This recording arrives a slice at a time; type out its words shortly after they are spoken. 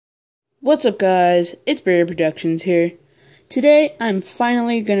What's up, guys? It's Barrier Productions here. Today, I'm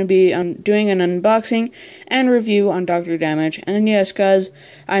finally going to be doing an unboxing and review on Dr. Damage. And yes, guys,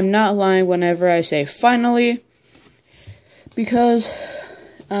 I'm not lying whenever I say finally, because,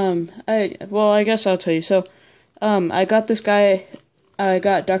 I guess I'll tell you. So, I got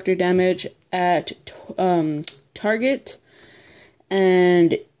Dr. Damage at, Target,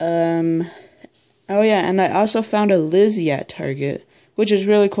 and, oh yeah, and I also found a Lizzie at Target, which is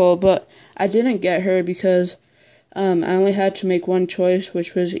really cool, but I didn't get her because I only had to make one choice,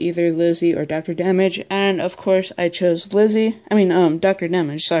 which was either Lizzie or Dr. Damage, and of course I chose Dr.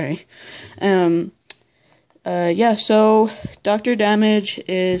 Damage, sorry. Yeah, so Dr. Damage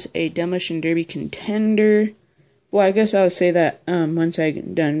is a Demolition Derby contender. Well, I guess I'll say that once I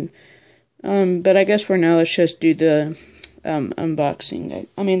get done. But I guess for now, let's just do the unboxing.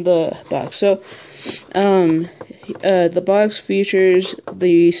 The box. So, the box features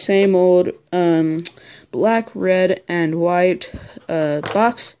the same old black, red, and white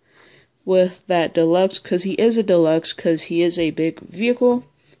box with that deluxe, because he is a deluxe, because he is a big vehicle.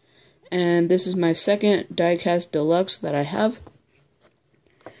 And this is my second diecast deluxe that I have,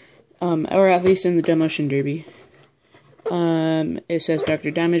 or at least in the Demolition Derby. It says Dr.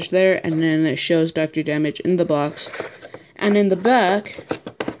 Damage there, and then it shows Dr. Damage in the box. And in the back,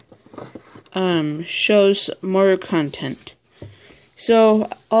 shows more content. So,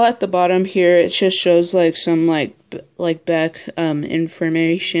 all at the bottom here, it just shows, some, back,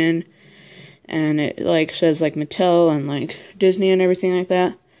 information. And it, says, Mattel and, Disney and everything like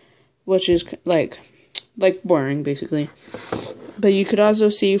that. Which is, boring, basically. But you could also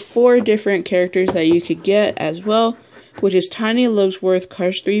see 4 different characters that you could get as well, which is Tiny, Logsworth,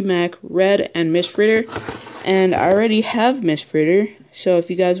 Cars 3 Mac, Red, and Miss Fritter. And I already have Miss Fritter, so if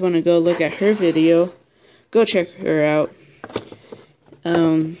you guys want to go look at her video, go check her out.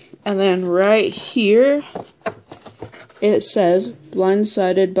 And then right here, it says,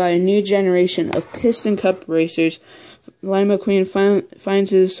 blindsided by a new generation of Piston Cup racers, Lime McQueen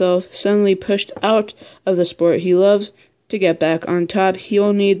finds himself suddenly pushed out of the sport he loves. To get back on top,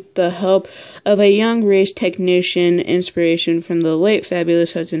 he'll need the help of a young race technician, inspiration from the late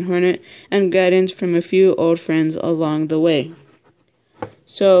fabulous Hudson Hornet, and guidance from a few old friends along the way.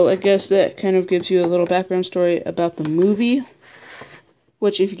 So, I guess that kind of gives you a little background story about the movie,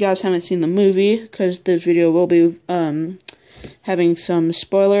 which if you guys haven't seen the movie, because this video will be having some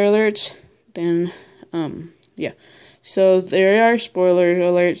spoiler alerts, then, yeah. So, there are spoiler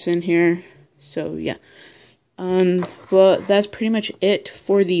alerts in here, so, yeah. Well, that's pretty much it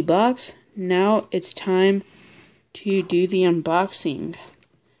for the box. Now it's time to do the unboxing.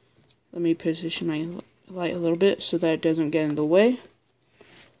 Let me position my light a little bit so that it doesn't get in the way.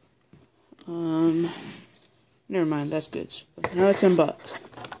 Never mind, that's good. So now it's unboxed.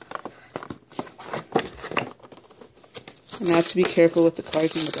 And now to be careful with the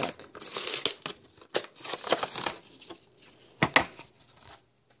cards in the back.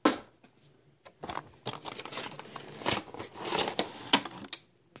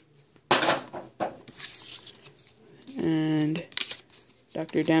 And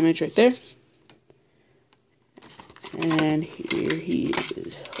Dr. Damage right there. And here he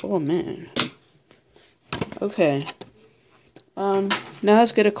is. Oh, man. Okay. Now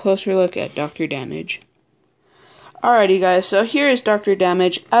let's get a closer look at Dr. Damage. Alrighty, guys. So here is Dr.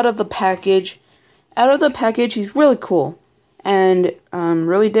 Damage out of the package. Out of the package, he's really cool. And,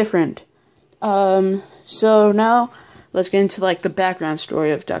 really different. So now let's get into, the background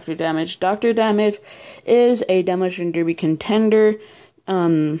story of Dr. Damage. Dr. Damage is a Demolition Derby contender.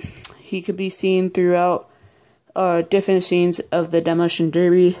 He could be seen throughout, different scenes of the Demolition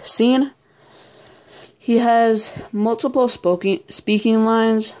Derby scene. He has multiple speaking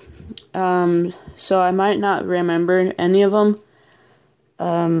lines, so I might not remember any of them.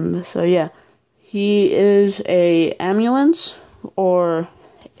 So yeah. He is a ambulance, or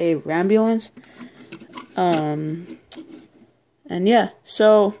a rambulance. And yeah,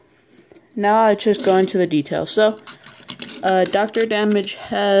 so now I just go into the details. So, Dr. Damage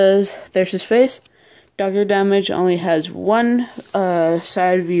there's his face. Dr. Damage only has one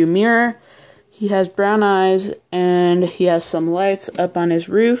side view mirror. He has brown eyes, and he has some lights up on his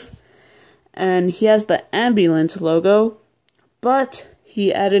roof. And he has the ambulance logo, but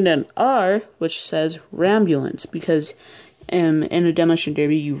he added an R, which says Rambulance, because in a Demolition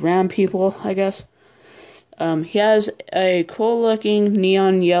Derby, you ram people, I guess. He has a cool-looking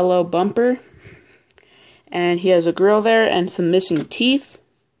neon yellow bumper, and he has a grill there and some missing teeth.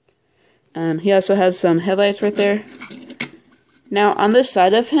 He also has some headlights right there. Now, on this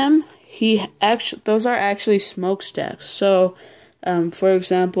side of him, those are actually smokestacks. So, For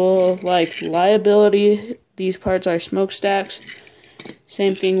example, like liability, these parts are smokestacks.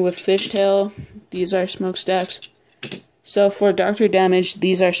 Same thing with fishtail, these are smokestacks. So for Dr. Damage,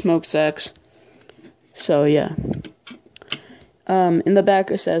 these are smokestacks. So yeah. In the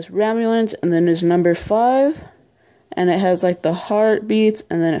back it says Ramulance, and then there's number 5. And it has like the heartbeats,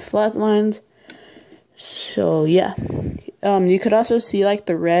 and then it flatlines. So yeah. You could also see like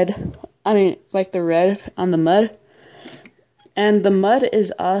the red on the mud. And the mud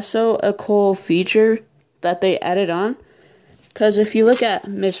is also a cool feature that they added on. Because if you look at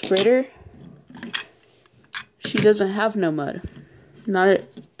Miss Fritter, she doesn't have no mud. She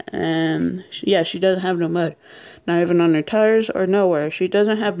doesn't have no mud. Not even on her tires or nowhere. She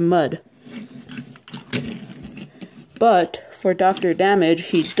doesn't have mud. But for Dr. Damage,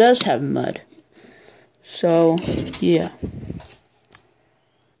 he does have mud. So, yeah.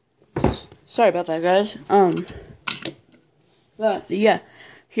 Sorry about that, guys. But yeah,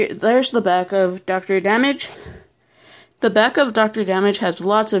 there's the back of Dr. Damage. The back of Dr. Damage has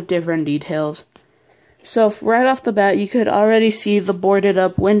lots of different details. So right off the bat, you could already see the boarded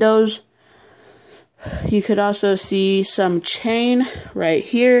up windows. You could also see some chain right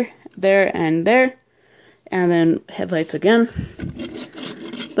here, there, and there. And then headlights again.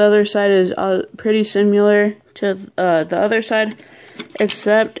 The other side is pretty similar to the other side,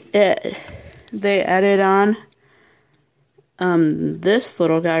 except they added on this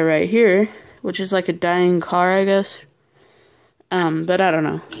little guy right here, which is like a dying car, I guess. But I don't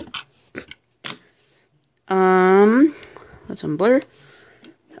know. Let's unblur.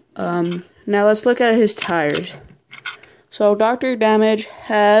 Now let's look at his tires. So Dr. Damage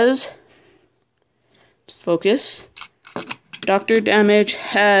has, focus. Dr. Damage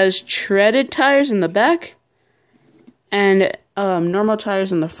has treaded tires in the back and normal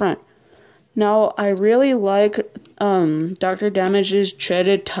tires in the front. Now I really like Dr. Damage's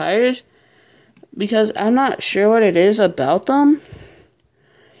treaded tires because I'm not sure what it is about them.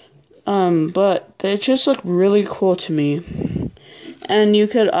 But they just look really cool to me. And you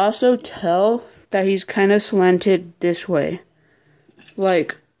could also tell that he's kind of slanted this way.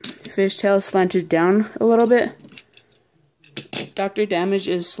 Like, Fishtail slanted down a little bit. Dr. Damage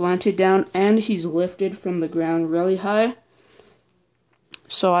is slanted down and he's lifted from the ground really high.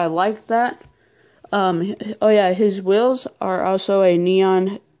 So I like that. Oh yeah, his wheels are also a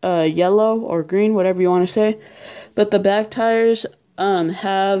neon yellow or green, whatever you want to say. But the back tires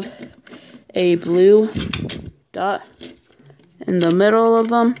have a blue dot in the middle of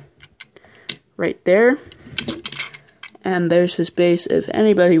them, right there. And there's his base if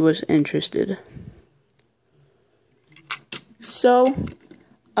anybody was interested. So,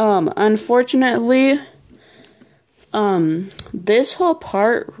 unfortunately, this whole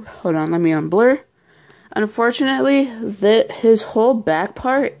part, hold on, let me unblur. Unfortunately, his whole back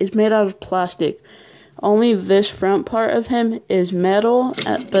part is made out of plastic. Only this front part of him is metal,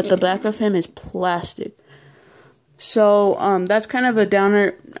 but the back of him is plastic. So, that's kind of a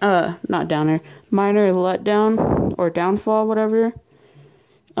minor letdown, or downfall, whatever.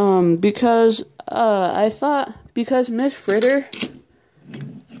 Because Miss Fritter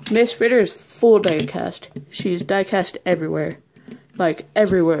is full die-cast. She's die-cast everywhere. Like,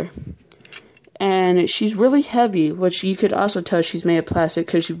 everywhere. And she's really heavy, which you could also tell she's made of plastic,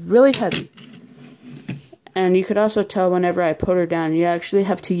 because she's really heavy. And you could also tell whenever I put her down, you actually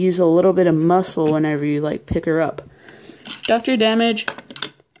have to use a little bit of muscle whenever you, like, pick her up. Dr. Damage,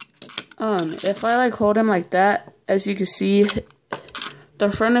 if I, like, hold him like that, as you can see,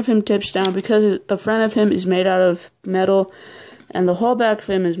 the front of him tips down because the front of him is made out of metal and the whole back of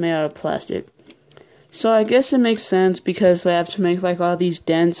him is made out of plastic. So I guess it makes sense because they have to make like all these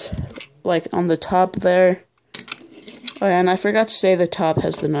dents like on the top there. Oh yeah, and I forgot to say the top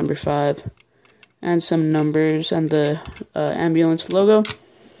has the number 5 and some numbers and the ambulance logo.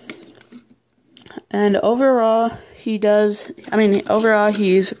 And overall, he's a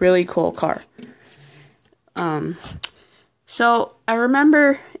really cool car. So, I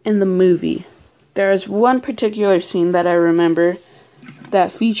remember in the movie, there is one particular scene that I remember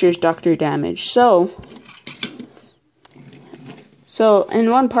that features Dr. Damage. So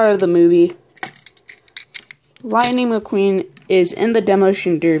in one part of the movie, Lightning McQueen is in the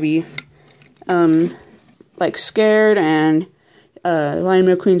demolition derby, like scared, and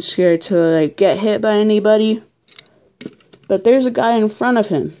Lightning McQueen's scared to like get hit by anybody. But there's a guy in front of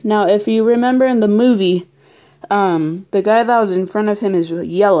him. Now, if you remember in the movie, the guy that was in front of him is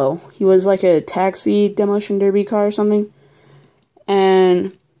yellow. He was like a taxi demolition derby car or something.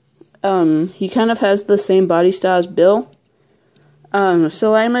 And, he kind of has the same body style as Bill.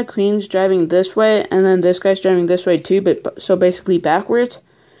 So Lightning McQueen's driving this way, and then this guy's driving this way too, but so basically backwards.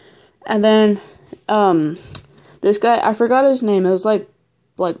 And then, this guy, I forgot his name. It was like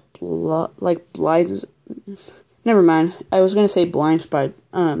blind. Never mind. I was gonna say Blindside,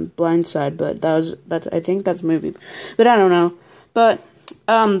 but I think that's a movie, but I don't know. But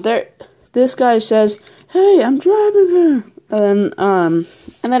this guy says, "Hey, I'm driving here," and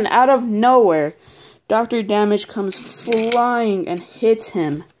then out of nowhere, Dr. Damage comes flying and hits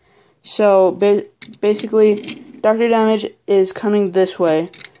him. So basically, Dr. Damage is coming this way.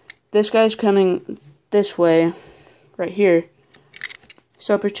 This guy's coming this way, right here.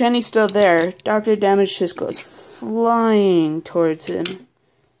 So pretend he's still there. Dr. Damage just goes flying towards him,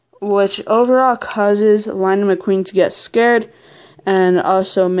 which overall causes Lightning McQueen to get scared, and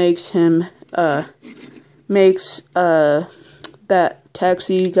also makes him that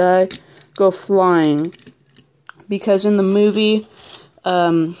taxi guy go flying, because in the movie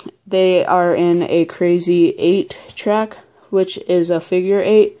they are in a crazy 8 track, which is a figure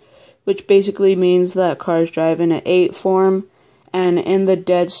 8, which basically means that cars drive in an 8 form, and in the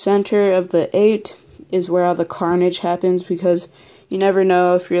dead center of the 8 is where all the carnage happens, because you never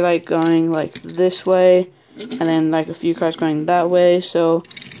know if you're like going like this way and then like a few cars going that way, so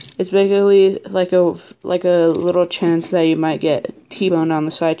it's basically like a little chance that you might get T-boned on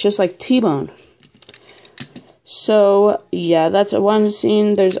the side, just like T-bone. So yeah, that's one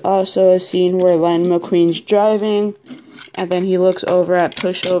scene. There's also a scene where Lightning McQueen's driving, and then he looks over at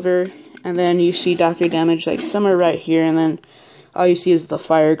Pushover, and then you see Dr. Damage like somewhere right here, and then all you see is the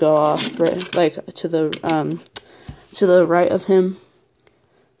fire go off, right, like to the right of him.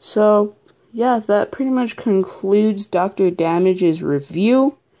 So yeah, that pretty much concludes Dr. Damage's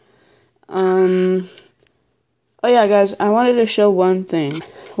review. Oh yeah, guys, I wanted to show one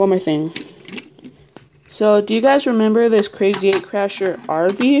more thing. So, do you guys remember this Crazy 8 Crasher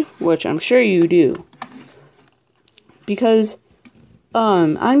RV? Which I'm sure you do. Because,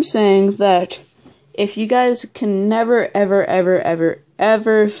 I'm saying that if you guys can never,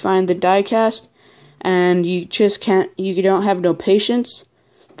 ever find the diecast, and you just you don't have no patience,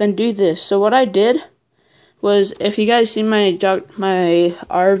 then do this. So what I did was, if you guys see my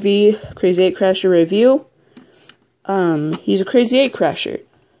RV Crazy 8 Crasher review, he's a Crazy 8 Crasher.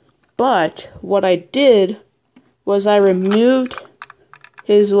 But what I did was I removed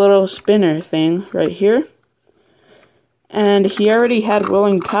his little spinner thing right here. And he already had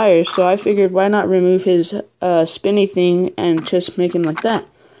rolling tires, so I figured why not remove his spinny thing and just make him like that.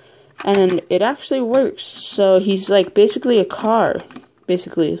 And it actually works. So he's like basically a car,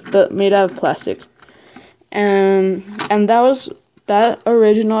 but made out of plastic. And that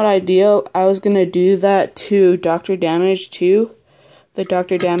original idea. I was gonna do that to Dr. Damage too, the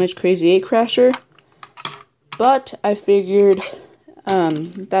Dr. Damage Crazy 8 Crasher, but I figured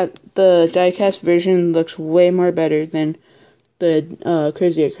that the diecast version looks way more better than the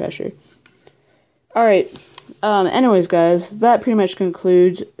Crazy 8 Crasher. Alright, anyways guys, that pretty much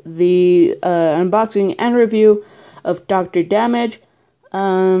concludes the unboxing and review of Dr. Damage.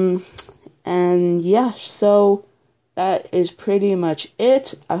 And yeah, so that is pretty much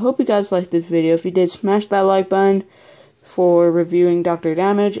it. I hope you guys liked this video. If you did, smash that like button for reviewing Dr.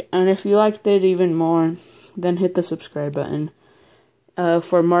 Damage, and if you liked it even more, then hit the subscribe button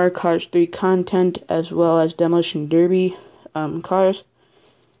for more Cars 3 content, as well as Demolition Derby cars.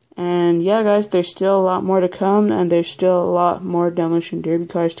 And yeah guys, there's still a lot more to come, and there's still a lot more Demolition Derby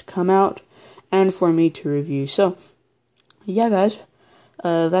cars to come out and for me to review. So yeah guys,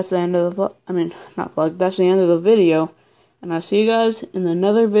 that's the end of the that's the end of the video, and I'll see you guys in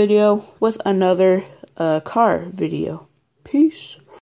another video with another car video. Peace.